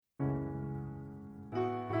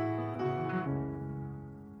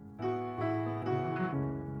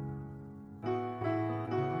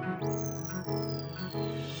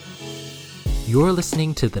You're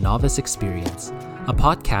listening to The Novice Experience, a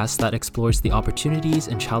podcast that explores the opportunities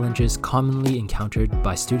and challenges commonly encountered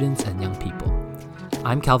by students and young people.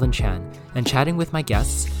 I'm Calvin Chan, and chatting with my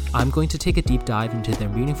guests, I'm going to take a deep dive into their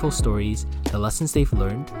meaningful stories, the lessons they've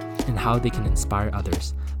learned, and how they can inspire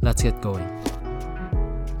others. Let's get going.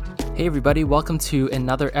 Hey everybody, welcome to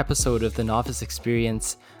another episode of The Novice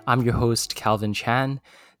Experience. I'm your host, Calvin Chan.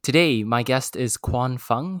 Today, my guest is Kwan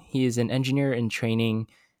Fung. He is an engineer in training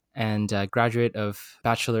and a graduate of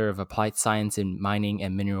Bachelor of Applied Science in Mining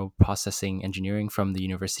and Mineral Processing Engineering from the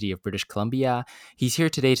University of British Columbia. He's here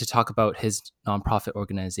today to talk about his nonprofit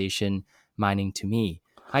organization, Mining to Me.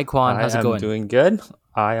 Hi, Kwan. I How's it am going? doing good.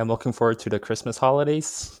 I am looking forward to the Christmas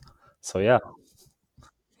holidays. So yeah.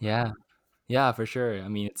 Yeah, for sure. I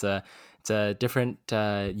mean, it's a different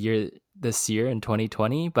year this year in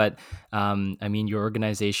 2020, but I mean, your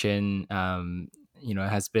organization,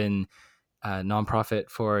 has been a nonprofit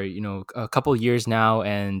for a couple years now,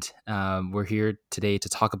 and we're here today to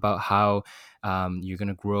talk about how you're going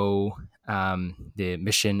to grow the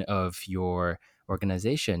mission of your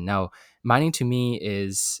organization. Now, Mining to Me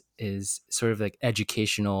is sort of like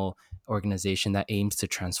educational organization that aims to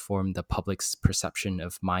transform the public's perception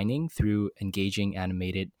of mining through engaging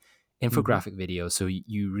animated Mhm. infographic videos. So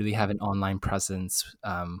you really have an online presence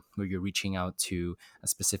where you're reaching out to a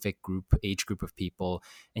specific age group of people,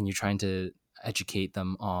 and you're trying to educate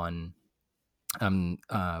them on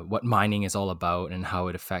what mining is all about and how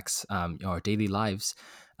it affects our daily lives.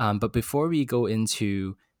 But before we go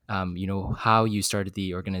into how you started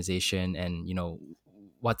the organization and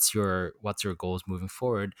what's your goals moving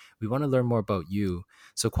forward, we want to learn more about you.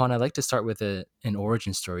 So Kwan, I'd like to start with an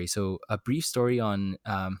origin story. So a brief story on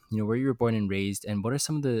where you were born and raised, and what are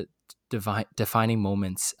some of the defining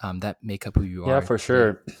moments that make up who you Yeah, are for today.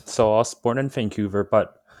 sure. So I was born in Vancouver,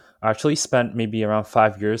 but I actually spent maybe around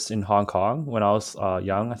 5 years in Hong Kong when I was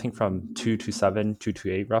young. I think from 2 to 7, 2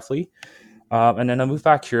 to 8, roughly. And then I moved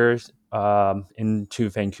back here into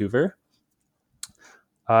Vancouver.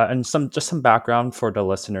 And some background for the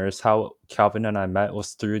listeners: how Calvin and I met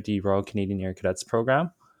was through the Royal Canadian Air Cadets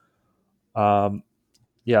program. Um,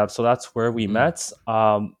 yeah, so that's where we Mhm. met.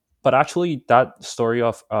 But actually, that story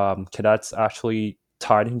of cadets actually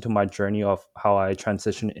tied into my journey of how I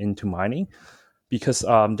transitioned into mining, because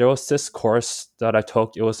there was this course that I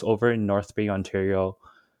took. It was over in North Bay, Ontario,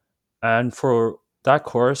 and for that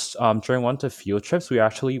course, during one of the field trips, we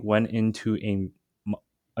actually went into a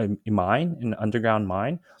mine, an underground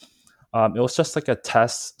mine. It was just like a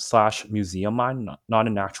test slash museum mine, not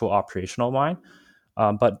an actual operational mine.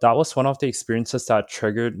 But that was one of the experiences that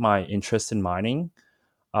triggered my interest in mining,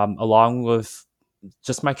 along with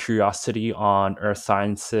just my curiosity on earth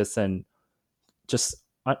sciences, and just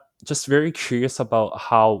uh, just very curious about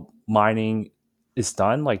how mining is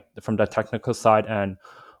done, like from the technical side, and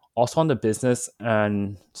also on the business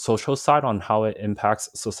and social side on how it impacts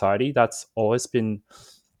society. That's always been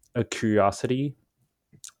a curiosity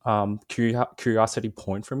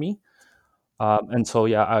point for me. And so,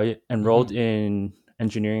 yeah, I enrolled Mhm. in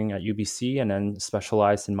engineering at UBC and then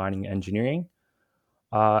specialized in mining engineering.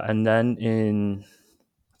 And then in,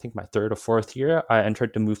 I think, my third or fourth year, I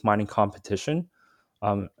entered the Move Mining competition.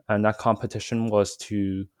 And that competition was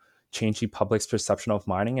to change the public's perception of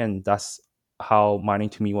mining. And that's how Mining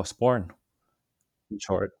to Me was born, in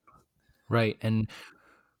short. Right. And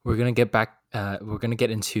we're gonna get back. We're gonna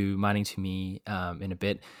get into Mining to Me in a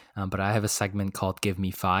bit, but I have a segment called "Give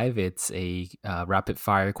Me Five." It's a rapid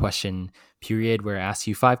fire question period where I ask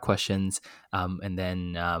you five questions, and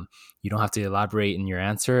then you don't have to elaborate in your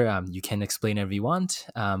answer. You can explain whatever you want,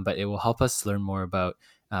 but it will help us learn more about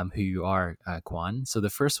who you are, Kwan. So the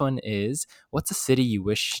first one is, what's a city you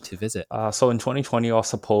wish to visit? So in 2020, I was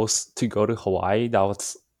supposed to go to Hawaii. That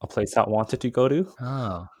was a place I wanted to go to.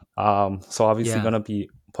 Oh, So obviously yeah, going to be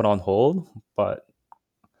put on hold. But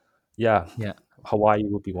yeah, yeah, Hawaii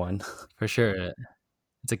would be one. for sure.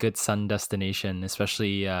 It's a good sun destination,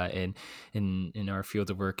 especially in our field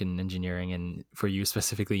of work in engineering, and for you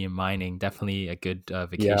specifically in mining. Definitely a good Yeah.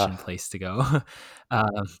 vacation place to go.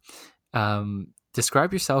 um,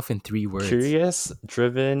 describe yourself in 3 words. Curious,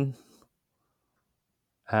 driven,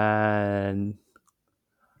 and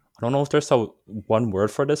I don't know if there's a one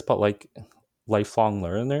word for this, but like lifelong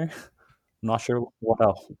learner. I'm not sure what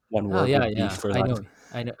a one Oh word yeah, would be yeah. for I that.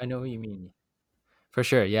 know, I know what you mean. For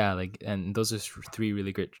sure, yeah. Like, and those are three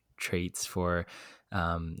really great traits for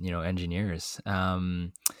engineers.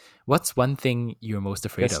 What's one thing you're most I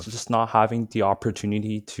afraid guess of? just not having the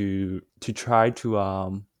opportunity to try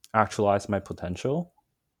to actualize my potential.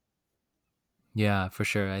 Yeah, for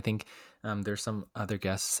sure. I think There's some other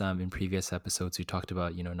guests in previous episodes who talked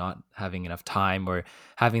about, not having enough time, or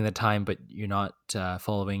having the time, but you're not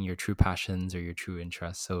following your true passions or your true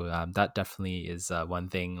interests. So that definitely is one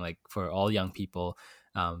thing, like for all young people,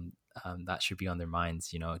 that should be on their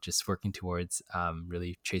minds, just working towards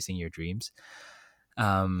really chasing your dreams.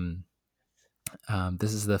 Um,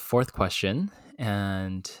 this is the fourth question.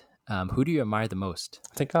 And who do you admire the most?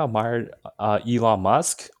 I think I admired Elon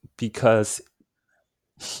Musk because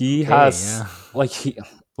he Okay, has yeah. he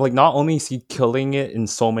like not only is he killing it in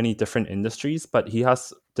so many different industries, but he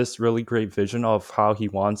has this really great vision of how he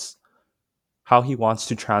wants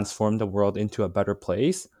to transform the world into a better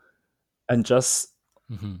place. And just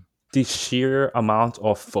Hmm. the sheer amount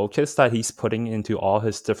of focus that he's putting into all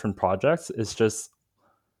his different projects is just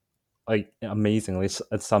like amazing.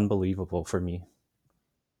 It's unbelievable for me.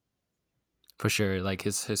 For sure, like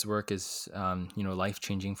his work is life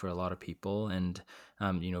changing for a lot of people, and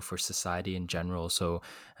for society in general. So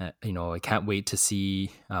I can't wait to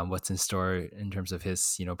see what's in store in terms of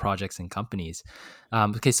his projects and companies.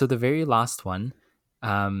 Okay, so the very last one,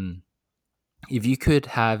 um, if you could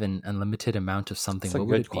have an unlimited amount of something, It's a what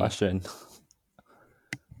would good it be? question.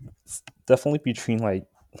 It's definitely between like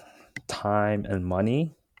time and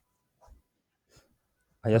money.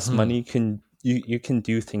 I guess Hmm. money can you can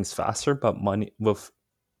do things faster, but money with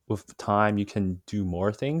time you can do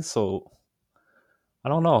more things. So I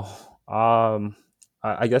don't know.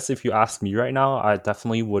 I guess if you ask me right now, I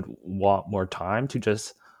definitely would want more time to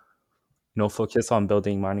just focus on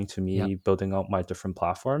building mining to Yeah. me, building out my different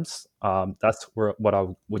platforms. That's where what I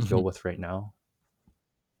would go Hmm. with right now.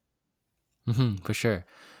 For sure.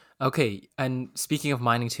 Okay, and speaking of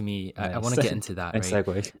mining to me, I want Nice, to get into that, nice right?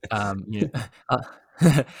 segue.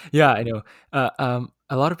 Yeah, I know.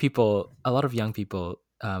 A lot of people, a lot of young people,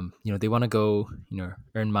 they want to go,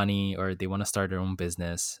 earn money, or they want to start their own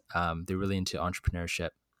business. They're really into entrepreneurship.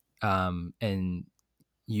 And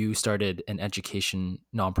you started an education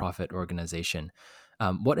nonprofit organization.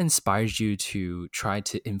 What inspires you to try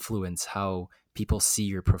to influence how people see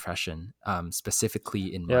your profession,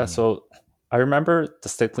 specifically in Yeah, mining? so I remember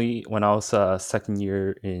distinctly when I was second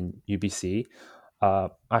year in UBC.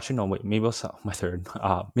 Actually, no, wait, maybe it was my third.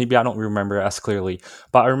 Maybe I don't remember as clearly,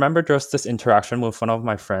 but I remember there was this interaction with one of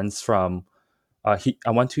my friends from. I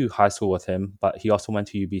went to high school with him, but he also went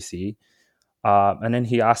to UBC. And then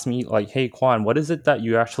he asked me like, "Hey, Kwan, what is it that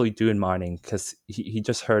you actually do in mining?" Because he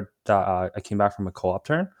just heard that I came back from a co-op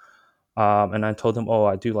turn. And I told him, "Oh,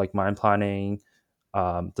 I do like mine planning,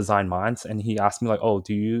 design mines." And he asked me like, "Oh,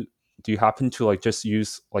 do you happen to like just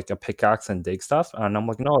use like a pickaxe and dig stuff?" And I'm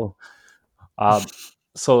like, "No." Um,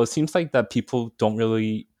 so it seems like that people don't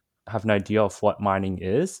really have an idea of what mining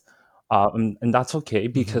is. And that's okay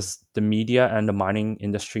Hmm. because the media and the mining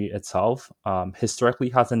industry itself historically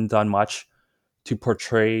hasn't done much to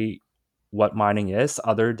portray what mining is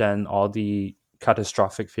other than all the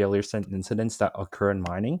catastrophic failures and incidents that occur in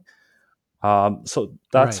mining. So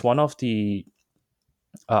that's Right. one of the,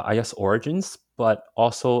 I guess, origins. But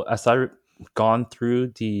also, as I've gone through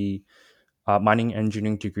the mining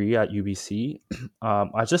engineering degree at UBC,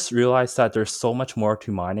 I just realized that there's so much more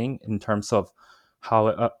to mining in terms of how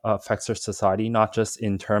it affects our society, not just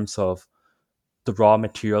in terms of the raw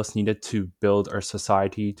materials needed to build our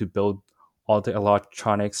society, to build all the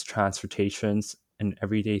electronics, transportations, and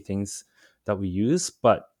everyday things that we use,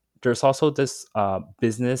 but there's also this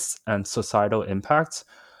business and societal impact.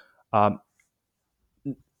 Um,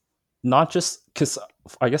 Not just because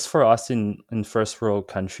I guess for us in first world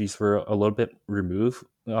countries, we're a little bit removed.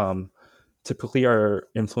 Typically, our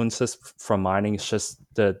influences from mining is just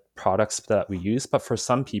the products that we use, but for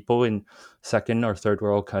some people in second or third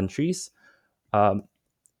world countries, um,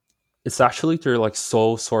 it's actually their like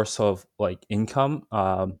sole source of like income.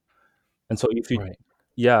 And so if you, Right.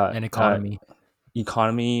 yeah, An economy.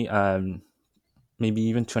 economy, maybe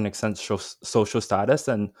even to an extent social status,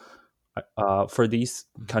 and for these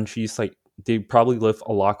Mhm. countries, like they probably live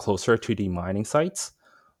a lot closer to the mining sites.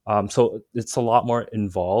 So it's a lot more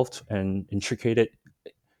involved and intricate,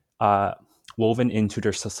 uh, woven into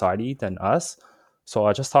their society than us. So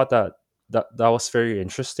I just thought that that was very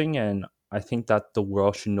interesting, and I think that the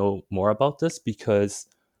world should know more about this because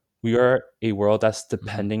we are a world that's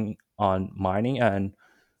Mhm. depending on mining, and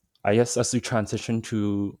I guess as we transition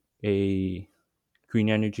to a green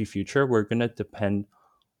energy future, we're gonna depend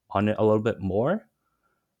on it a little bit more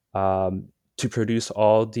to produce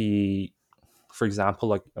all the, for example,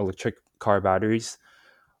 like electric car batteries.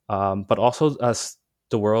 But also as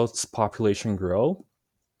the world's population grow,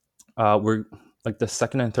 we're like the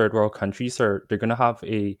second and third world countries are they're gonna have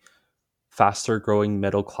a faster growing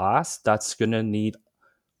middle class that's gonna need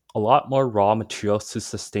a lot more raw materials to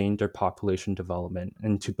sustain their population development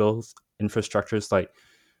and to build infrastructures like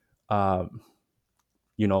um,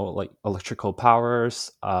 like electrical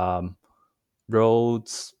powers,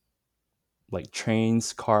 roads, like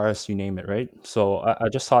trains, cars, you name it, right? So I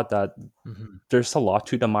just thought that Hmm. there's a lot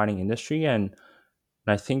to the mining industry, and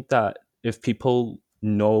I think that if people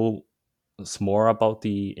know more about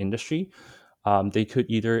the industry, they could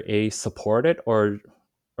either a support it or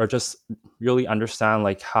just really understand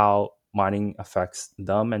like how mining affects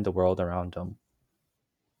them and the world around them.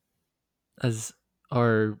 As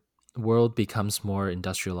our world becomes more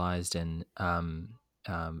industrialized and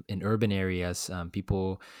in urban areas,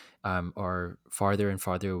 people are farther and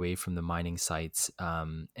farther away from the mining sites,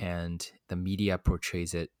 and the media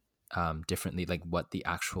portrays it differently, like what the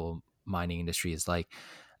actual mining industry is like.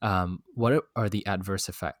 What are the adverse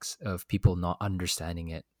effects of people not understanding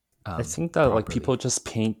it I think that like people properly? just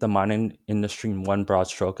paint the mining industry in one broad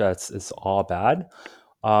stroke as it's all bad.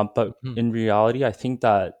 But Mhm. in reality, I think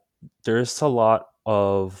that there's a lot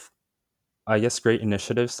of, I guess, great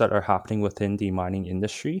initiatives that are happening within the mining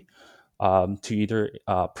industry to either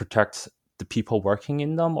protect the people working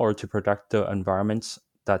in them or to protect the environments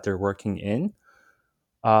that they're working in.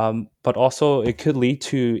 But also, it could lead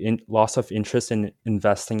to loss of interest in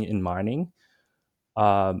investing in mining.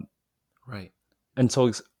 Um, Right. and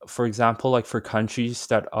so, for example, like for countries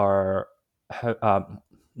that are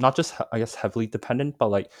not just, I guess, heavily dependent, but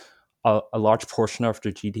like a large portion of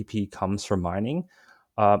their GDP comes from mining.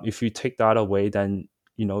 If you take that away, then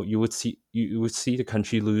you would see the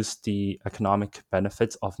country lose the economic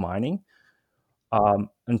benefits of mining.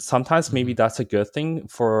 And sometimes maybe Hmm. that's a good thing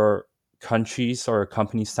for countries or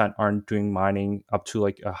companies that aren't doing mining up to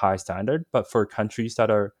like a high standard, but for countries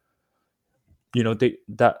that are,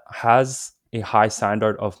 that has a high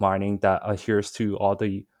standard of mining that adheres to all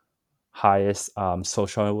the highest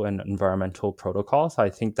social and environmental protocols, I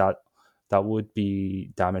think that that would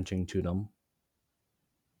be damaging to them.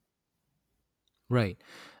 Right.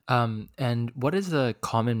 And what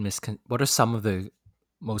are some of the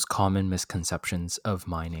most common misconceptions of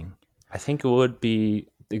mining? I think it would be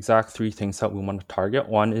the exact three things that we want to target.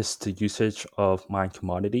 One is the usage of mined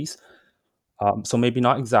commodities. So maybe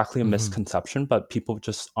not exactly a Hmm. misconception, but people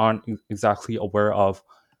just aren't exactly aware of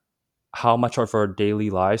how much of our daily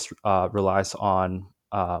lives relies on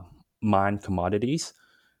mined commodities.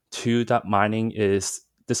 Two, that mining is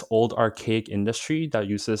this old archaic industry that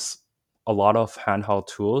uses a lot of handheld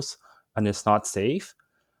tools and it's not safe.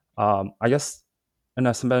 I guess, and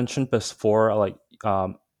as I mentioned before, like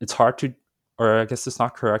it's hard to, or I guess it's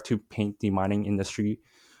not correct to paint the mining industry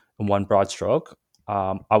in one broad stroke.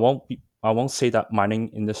 I won't say that mining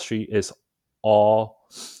industry is all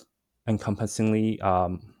encompassingly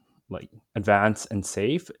like advanced and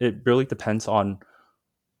safe. It really depends on,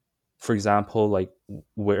 for example, like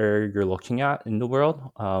where you're looking at in the world.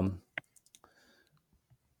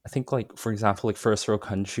 I think like for example, like first world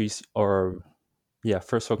countries or yeah,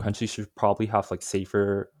 first world countries should probably have like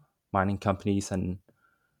safer mining companies and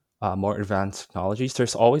more advanced technologies.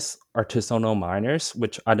 There's always artisanal miners,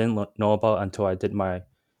 which I didn't know about until I did my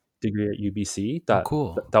degree at UBC. Oh, That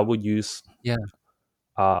cool. that would use Yeah.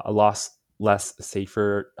 a lot less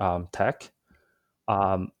safer tech.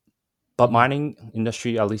 Um, but Hmm. mining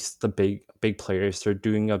industry, at least the big players, they're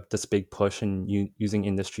doing this big push and using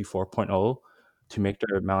Industry 4.0 to make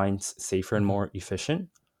their mines safer and Hmm. more efficient.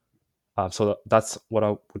 So that's what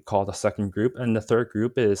I would call the second group, and the third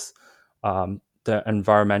group is the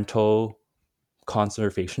environmental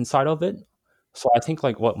conservation side of it. So I think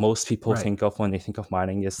like what most people Right. think of when they think of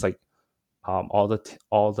mining is like all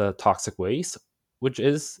the toxic waste, which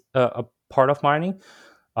is a part of mining.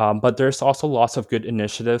 But there's also lots of good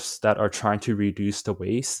initiatives that are trying to reduce the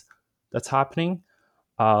waste that's happening.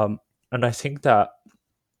 Um, and I think that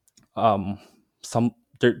um,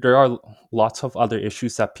 there are lots of other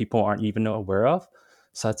issues that people aren't even aware of,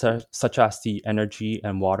 such as the energy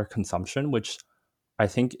and water consumption, which I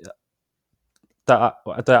think that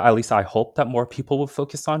at least I hope that more people will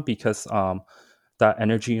focus on because that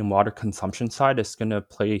energy and water consumption side is going to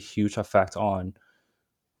play a huge effect on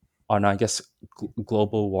I guess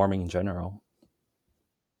global warming in general.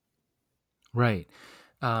 Right.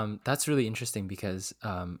 That's really interesting because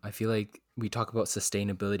I feel like we talk about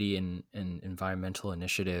sustainability and environmental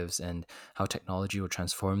initiatives and how technology will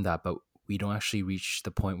transform that, but we don't actually reach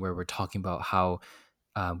the point where we're talking about how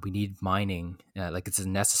we need mining, like it's a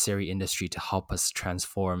necessary industry to help us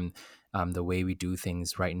transform the way we do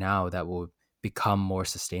things right now that will become more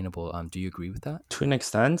sustainable. Do you agree with that? To an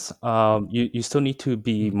extent, you still need to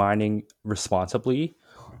be Mhm. mining responsibly,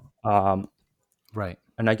 um, Right.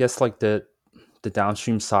 and I guess like the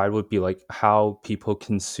downstream side would be like how people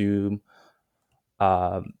consume,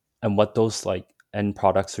 and what those like end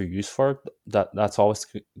products are used for. That's always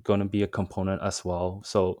going to be a component as well.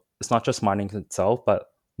 So it's not just mining itself,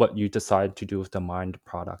 but what you decide to do with the mined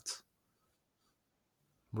products.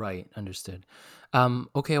 Right, understood.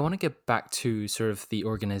 Okay, I want to get back to sort of the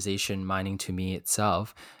organization Mining to Me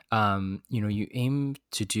itself. You aim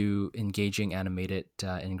to do engaging animated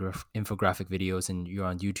infographic videos, and you're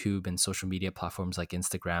on YouTube and social media platforms like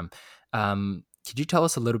Instagram. Could you tell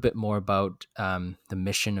us a little bit more about the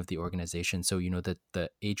mission of the organization? So, the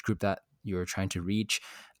age group that you're trying to reach,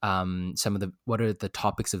 what are the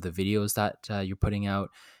topics of the videos that you're putting out?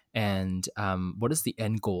 And what is the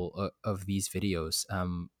end goal of these videos?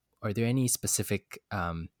 Are there any specific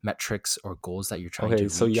metrics or goals that you're trying Okay, to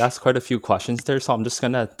so you reach? asked quite a few questions there, so I'm just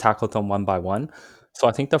gonna tackle them one by one. So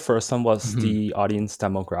I think the first one was Hmm. the audience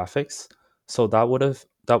demographics. So that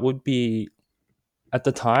would be at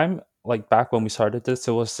the time, like back when we started this,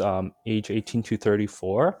 it was age 18 to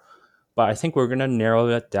 34. But I think we're gonna narrow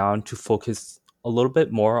it down to focus a little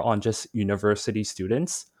bit more on just university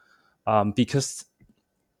students, because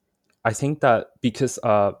I think that because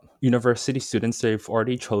university students, they've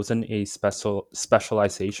already chosen a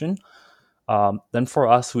specialization. Then for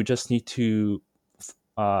us, we just need to,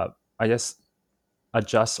 uh, I guess,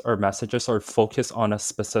 adjust our messages or focus on a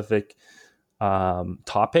specific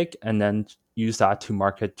topic, and then use that to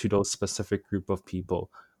market to those specific group of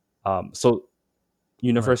people. So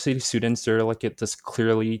Right. university students, they're like this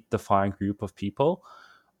clearly defined group of people.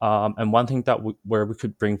 And one thing that where we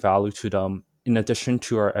could bring value to them, in addition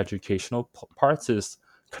to our educational parts, is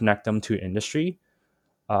connect them to industry.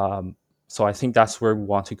 Um, so I think that's where we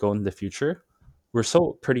want to go in the future. We're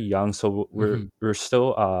still pretty young, so Hmm. we're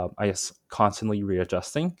still, I guess, constantly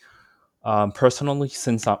readjusting. Personally,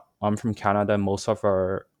 since I'm from Canada, most of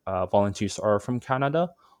our volunteers are from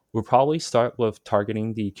Canada. We'll probably start with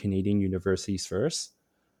targeting the Canadian universities first.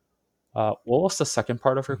 What was the second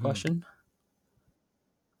part of your Hmm. question?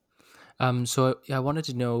 So I wanted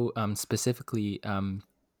to know specifically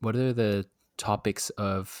what are the topics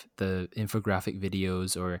of the infographic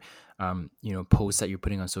videos or posts that you're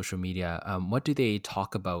putting on social media? What do they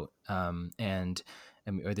talk about? And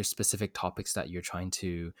are there specific topics that you're trying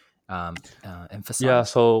to Yeah, emphasize?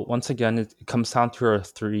 so once again, it comes down to our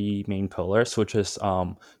three main pillars, which is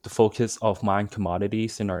the focus of mine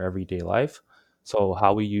commodities in our everyday life. So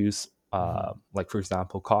how we use, Hmm. like for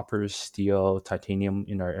example, copper, steel, titanium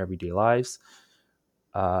in our everyday lives.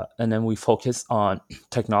 And then we focus on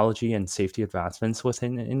technology and safety advancements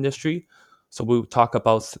within the industry. So we talk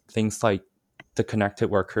about things like the connected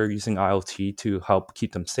worker using IoT to help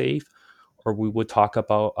keep them safe, or we would talk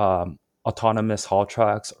about autonomous haul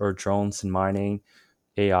trucks or drones in mining,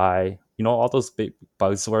 AI, all those big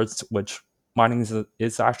buzzwords, which mining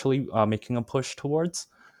is actually making a push towards.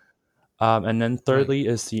 And then Right. thirdly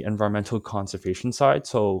is the environmental conservation side.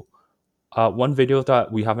 So one video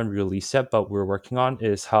that we haven't released yet, but we're working on,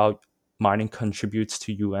 is how mining contributes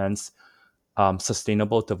to UN's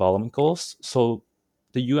sustainable development goals. So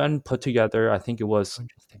the UN put together, I think it was Oh,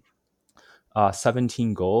 interesting.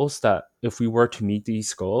 17 goals that if we were to meet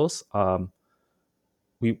these goals,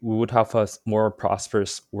 we would have a more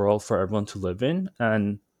prosperous world for everyone to live in.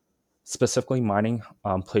 And specifically, mining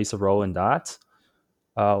plays a role in that.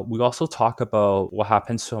 We also talk about what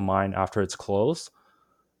happens to a mine after it's closed.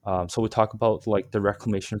 So we talk about like the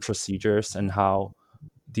reclamation procedures and how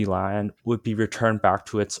the land would be returned back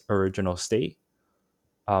to its original state.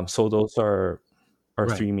 So those are our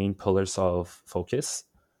Right. three main pillars of focus.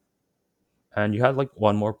 And you had like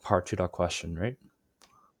one more part to that question, right?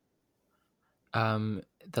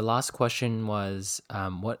 The last question was,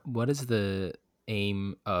 what is the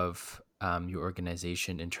aim of your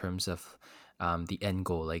organization in terms of the end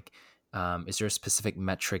goal? Like, is there a specific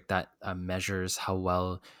metric that measures how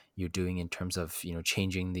well you're doing in terms of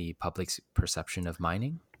changing the public's perception of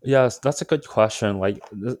mining? Yes, that's a good question. Like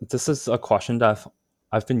this is a question that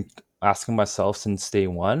I've been asking myself since day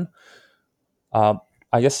one. Um,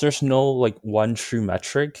 I guess there's no like one true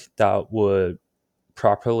metric that would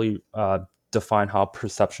properly define how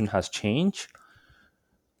perception has changed.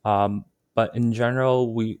 But in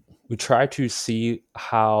general, we try to see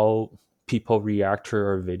how people react to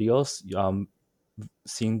our videos,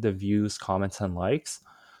 seeing the views, comments, and likes.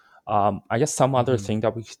 I guess some other Hmm. thing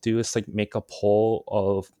that we could do is like make a poll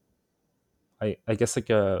of, I guess like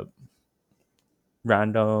a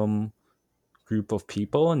random group of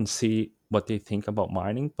people and see what they think about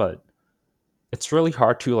mining. But it's really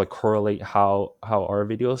hard to like correlate how our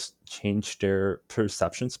videos change their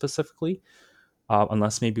perception specifically,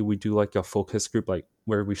 unless maybe we do like a focus group, like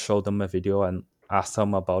where we show them a video and ask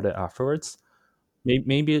them about it afterwards.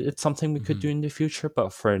 Maybe it's something we could Hmm. do in the future,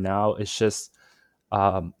 but for now, it's just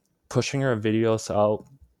um, pushing our videos out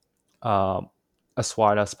um, as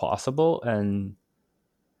wide as possible, and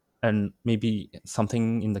maybe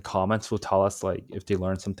something in the comments will tell us like if they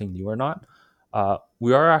learned something new or not.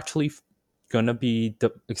 We are actually going to be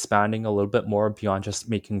expanding a little bit more beyond just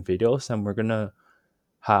making videos, and we're going to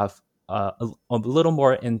have a little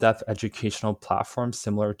more in-depth educational platform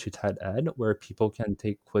similar to TED Ed, where people can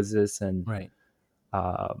take quizzes and Right.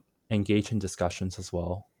 uh, engage in discussions as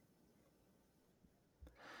well.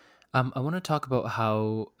 I want to talk about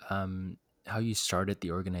how you started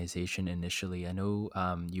the organization initially. I know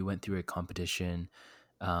you went through a competition,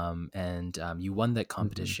 and you won that Hmm.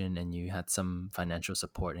 competition, and you had some financial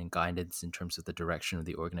support and guidance in terms of the direction of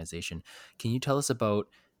the organization. Can you tell us about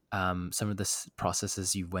some of the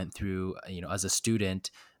processes you went through, as a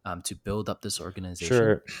student, to build up this organization?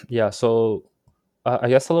 Sure. Yeah. So I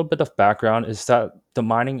guess a little bit of background is that the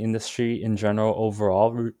mining industry in general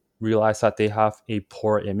overall realize that they have a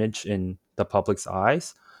poor image in the public's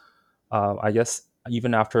eyes. I guess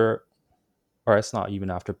even after, or it's not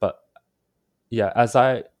even after, but yeah, as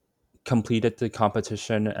I completed the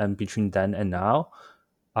competition and between then and now,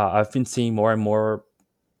 I've been seeing more and more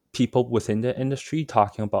people within the industry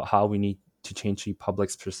talking about how we need to change the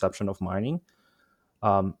public's perception of mining.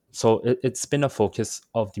 So it's been a focus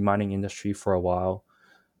of the mining industry for a while,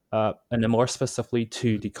 and then more specifically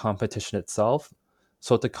to Mhm. the competition itself.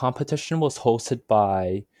 So the competition was hosted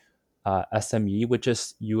by SME, which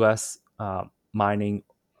is U.S. Mining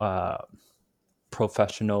uh,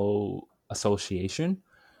 Professional Association,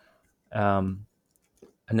 um,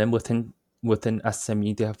 and then within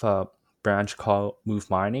SME they have a branch called Move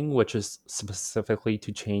Mining, which is specifically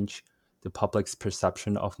to change the public's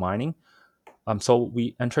perception of mining. So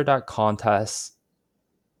we entered that contest,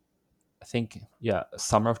 I think, yeah,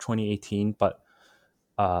 summer of 2018, but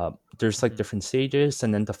there's like Mhm. different stages,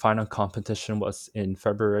 and then the final competition was in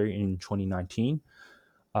February in 2019.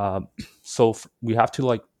 Um, so we have to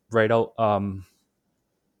like write out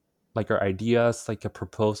like our ideas, like our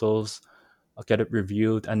proposals, get it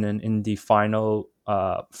reviewed, and then in the final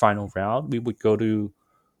round, we would go to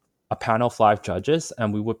a panel of live judges,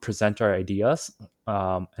 and we would present our ideas,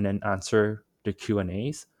 and then answer the Q and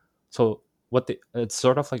A's. So it's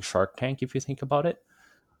sort of like Shark Tank if you think about it.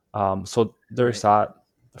 So there's Right. that.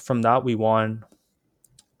 From that, we won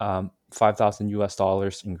 5,000 US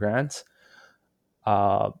dollars in grants.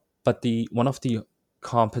 But the one of the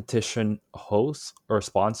competition hosts or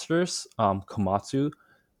sponsors, Komatsu,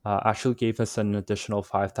 actually gave us an additional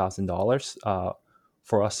 $5,000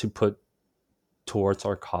 for us to put towards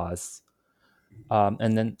our cause.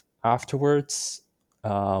 And then afterwards,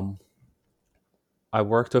 um, I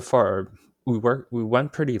worked with our we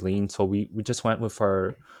went pretty lean, so we just went with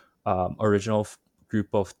our original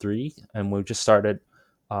group of three, and we just started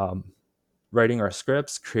um, writing our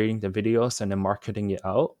scripts, creating the videos, and then marketing it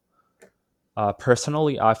out.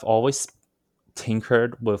 Personally, I've always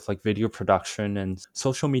tinkered with like video production and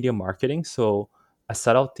social media marketing, so I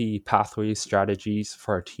set out the pathways strategies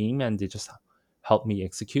for our team, and they just helped me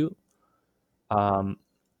execute. Um,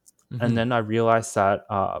 and Hmm. then I realized that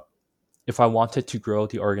if I wanted to grow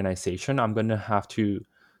the organization, I'm going to have to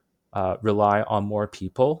rely on more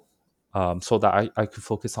people, so that I could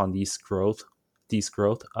focus on these growth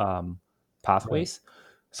Right. pathways.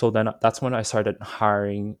 So then that's when I started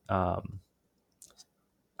hiring.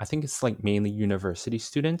 I think it's like mainly university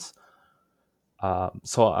students.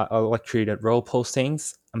 So I like created role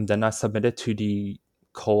postings, and then I submitted to the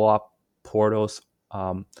co-op portals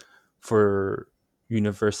for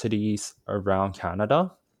universities around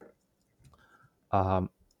Canada. Um,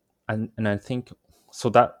 and I think so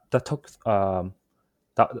that took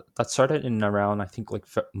that started in around I think like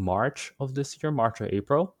March of this year, March or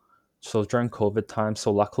April. So during COVID time.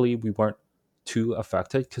 So luckily we weren't too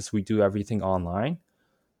affected because we do everything online.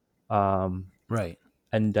 Um, Right.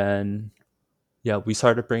 and then yeah, we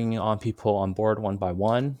started bringing on people on board one by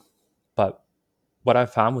one. But what I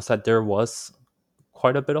found was that there was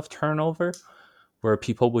quite a bit of turnover where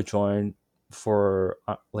people would join for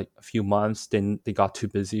like a few months, then they got too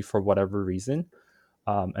busy for whatever reason,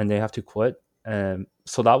 and they have to quit. And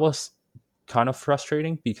so that was kind of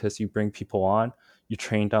frustrating because you bring people on, you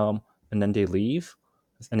train them, and then they leave,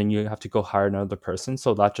 and then you have to go hire another person.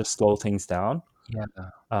 So that just slow things down. Yeah.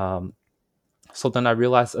 Um, so then I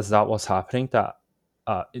realized as that was happening that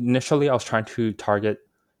initially I was trying to target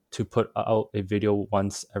to put out a video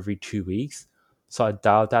once every 2 weeks. So I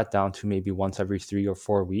dialed that down to maybe once every 3 or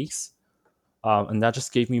 4 weeks. And that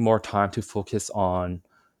just gave me more time to focus on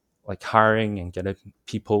like hiring and getting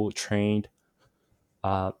people trained.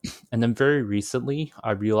 Uh, and then very recently,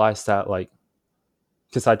 I realized that like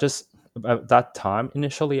because I just at that time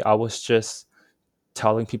initially I was just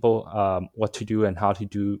telling people what to do and how to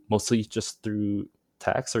do mostly just through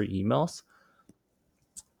text or emails.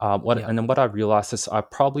 What Yeah. and then what I realized is I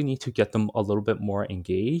probably need to get them a little bit more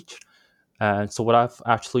engaged. And so what I've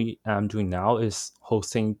actually am doing now is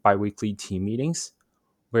hosting biweekly team meetings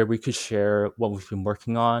where we could share what we've been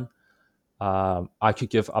working on. I could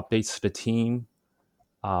give updates to the team,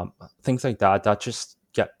 um, things like that. That just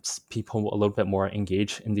gets people a little bit more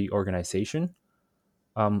engaged in the organization.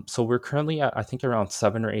 So we're currently at I think around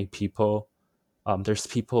 7 or 8 people. There's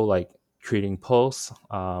people like creating posts,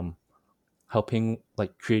 helping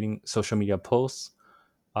like creating social media posts,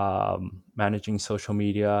 managing social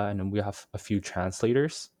media, and then we have a few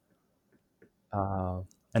translators. Uh,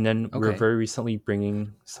 and then we're Okay. very recently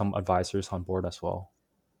bringing some advisors on board as well.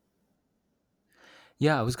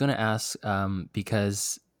 Yeah, I was going to ask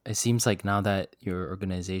because it seems like now that your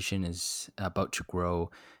organization is about to grow,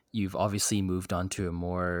 you've obviously moved on to a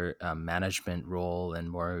more management role and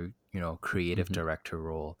more, creative Hmm. director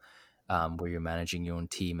role, where you're managing your own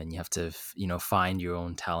team and you have to, find your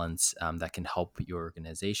own talents that can help your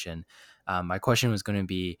organization. My question was going to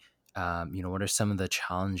be, what are some of the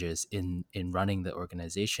challenges in running the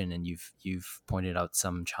organization? And you've pointed out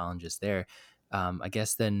some challenges there. I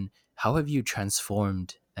guess then how have you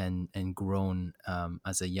transformed and grown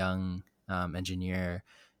as a young engineer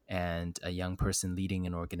and a young person leading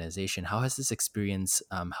an organization? How has this experience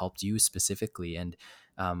helped you specifically? And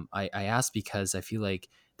I ask because I feel like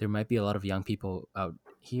there might be a lot of young people out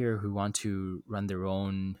here who want to run their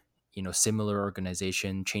own, similar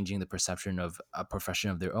organization, changing the perception of a profession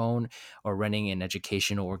of their own, or running an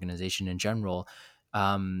educational organization in general.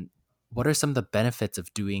 Um, what are some of the benefits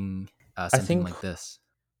of doing I something think like this?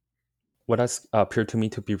 what has appeared to me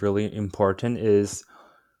to be really important is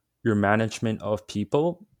your management of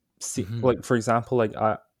people. See, Hmm. like for example,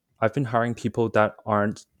 I've been hiring people that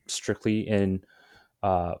aren't strictly in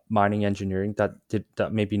mining engineering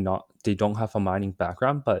that maybe not they don't have a mining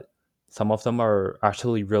background, but some of them are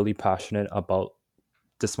actually really passionate about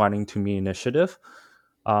this mining to me initiative.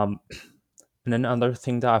 Um, and then another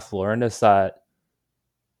thing that I've learned is that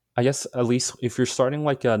I guess at least if you're starting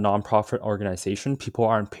like a nonprofit organization, people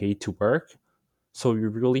aren't paid to work. So you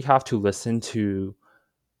really have to listen to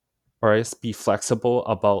or I guess be flexible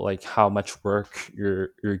about like how much work you're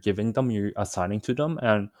giving them, you're assigning to them,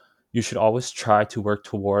 and you should always try to work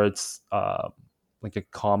towards like a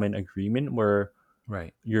common agreement where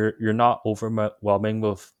Right. you're not overwhelming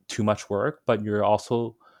with too much work, but you're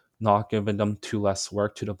also not giving them too less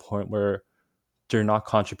work to the point where they're not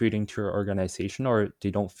contributing to your organization or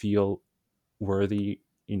they don't feel worthy,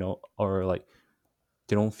 or like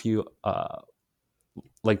they don't feel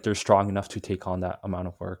like they're strong enough to take on that amount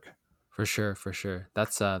of work. For sure, for sure.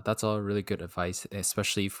 That's all really good advice,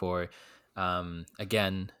 especially for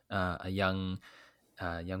again a young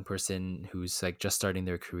person who's like just starting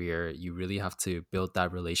their career. You really have to build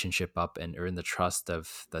that relationship up and earn the trust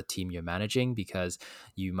of the team you're managing, because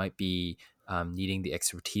you might be needing the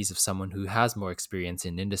expertise of someone who has more experience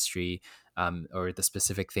in industry, or the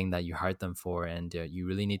specific thing that you hired them for, and you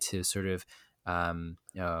really need to sort of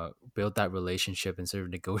build that relationship and sort of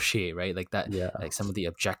negotiate, right? Like that, Yeah. like some of the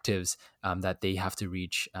objectives that they have to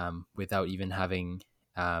reach without even having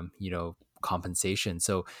compensation.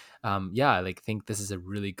 So yeah, I like think this is a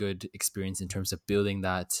really good experience in terms of building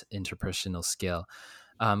that interpersonal skill.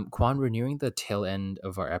 Kwan, we're nearing the tail end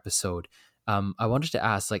of our episode. I wanted to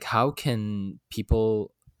ask, like, how can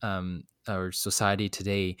people or society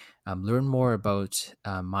today learn more about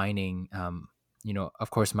mining? Of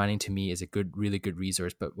course, mining to me is a really good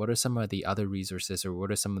resource. But what are some of the other resources, or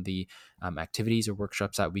what are some of the activities or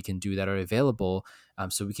workshops that we can do that are available,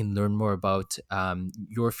 so we can learn more about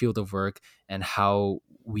your field of work and how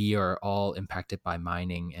we are all impacted by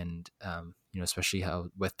mining, and especially how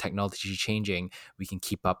with technology changing, we can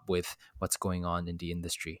keep up with what's going on in the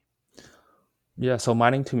industry. Yeah, so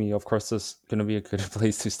mining to me, of course, is going to be a good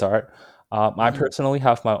place to start. I Hmm. personally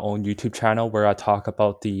have my own YouTube channel where I talk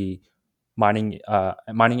about the mining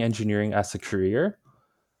engineering as a career.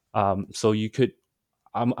 So you could,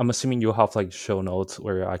 I'm assuming you'll have like show notes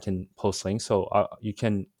where I can post links, so you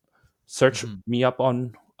can search Hmm. me up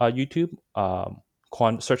on YouTube.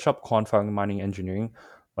 Search up Kwan Fung mining engineering.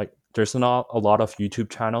 Like, there's not a lot of YouTube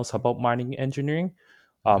channels about mining engineering,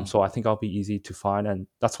 Hmm. so I think I'll be easy to find, and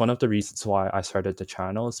that's one of the reasons why I started the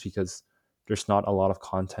channel is because there's not a lot of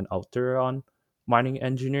content out there on mining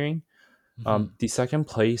engineering. Hmm. The second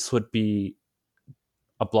place would be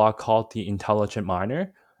a blog called The Intelligent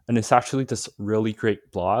Miner. And it's actually this really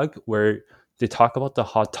great blog where they talk about the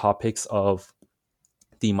hot topics of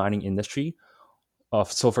the mining industry.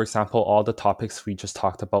 So, for example, all the topics we just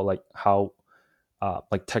talked about, like how,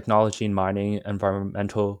 like technology in mining,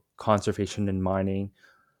 environmental conservation in mining,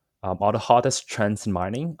 all the hottest trends in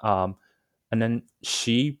mining. And then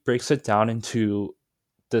she breaks it down into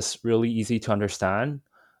this really easy to understand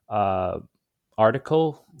uh,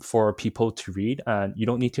 article for people to read, and you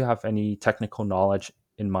don't need to have any technical knowledge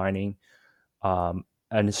in mining. And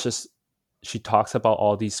it's just she talks about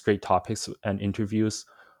all these great topics and interviews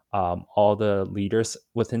all the leaders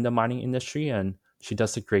within the mining industry, and she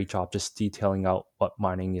does a great job just detailing out what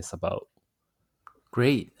mining is about.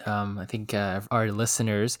 Great. I think our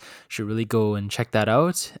listeners should really go and check that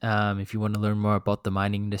out if you want to learn more about the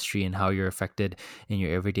mining industry and how you're affected in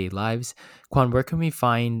your everyday lives. Kwan, where can we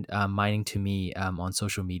find Mining to Me on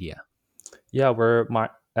social media? Yeah, we're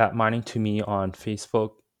at Mining to Me on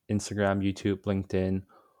Facebook, Instagram, YouTube, LinkedIn.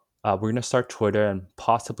 We're gonna start Twitter and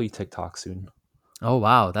possibly TikTok soon. Oh,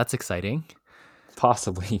 wow. That's exciting.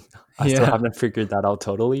 Possibly, I still Yeah. haven't figured that out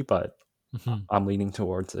totally, but Mhm. I'm leaning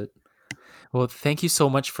towards it. Well, thank you so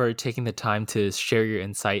much for taking the time to share your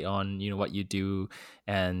insight on what you do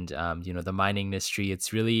and the mining industry.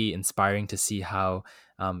 It's really inspiring to see how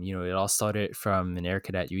it all started from an Air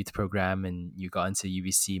Cadet Youth Program, and you got into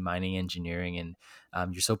UBC mining engineering,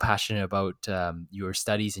 and you're so passionate about your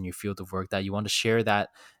studies and your field of work that you want to share that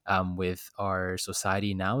with our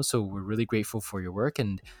society now. So we're really grateful for your work,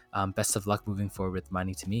 and best of luck moving forward with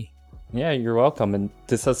Mining to Me. Yeah, you're welcome, and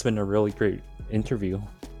this has been a really great interview.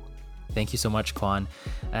 Thank you so much, Kwan.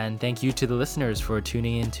 And thank you to the listeners for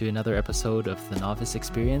tuning in to another episode of The Novice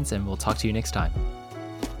Experience, and we'll talk to you next time.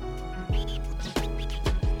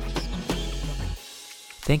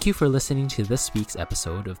 Thank you for listening to this week's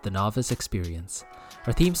episode of The Novice Experience.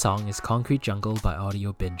 Our theme song is Concrete Jungle by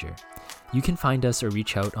Audio Binger. You can find us or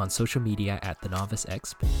reach out on social media at The Novice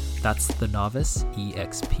Exp. That's The Novice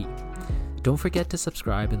EXP. Don't forget to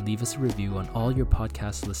subscribe and leave us a review on all your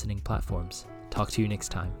podcast listening platforms. Talk to you next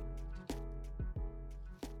time.